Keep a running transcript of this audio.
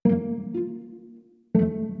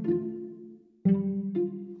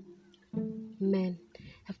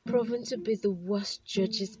proven to be the worst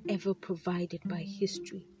judges ever provided by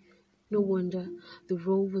history. No wonder the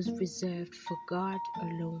role was reserved for God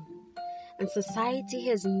alone. And society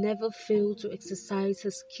has never failed to exercise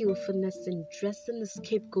her skillfulness in dressing a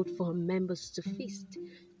scapegoat for her members to feast.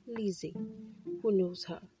 Lizzie, who knows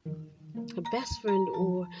her? Her best friend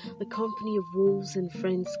or the company of wolves in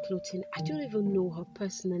friends' clothing. I don't even know her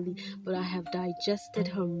personally, but I have digested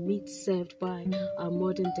her meat served by our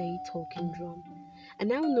modern day talking drum. I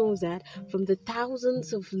now know that from the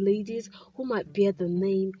thousands of ladies who might bear the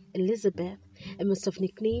name Elizabeth and must have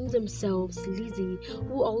nicknamed themselves Lizzie,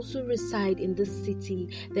 who also reside in this city,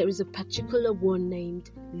 there is a particular one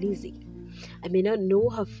named Lizzie. I may not know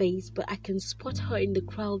her face, but I can spot her in the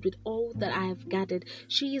crowd with all that I have gathered.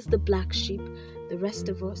 She is the black sheep. The rest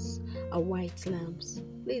of us are white lambs.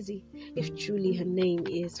 Lizzie, if truly her name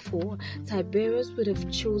is, for Tiberius would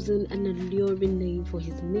have chosen an alluring name for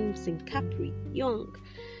his namesake Capri, young,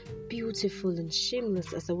 beautiful and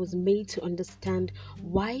shameless, as I was made to understand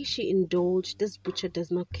why she indulged, this butcher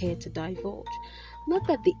does not care to divulge. Not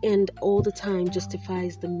that the end all the time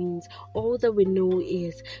justifies the means. All that we know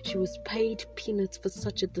is she was paid peanuts for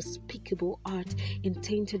such a despicable art,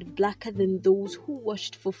 tainted blacker than those who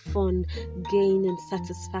washed for fun, gain, and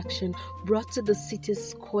satisfaction, brought to the city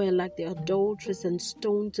square like the adulteress and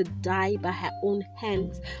stoned to die by her own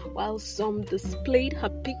hands, while some displayed her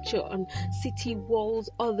picture on city walls,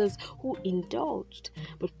 others who indulged,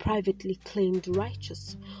 but privately claimed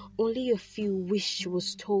righteous. Only a few wished she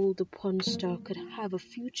was told the porn star could have a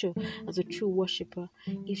future as a true worshipper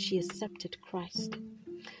if she accepted Christ.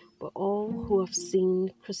 But all who have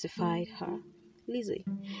seen crucified her. Lizzie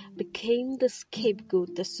became the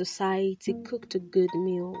scapegoat that society cooked a good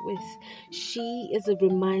meal with. She is a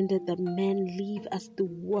reminder that men live as the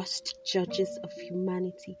worst judges of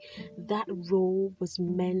humanity. That role was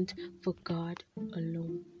meant for God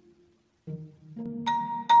alone.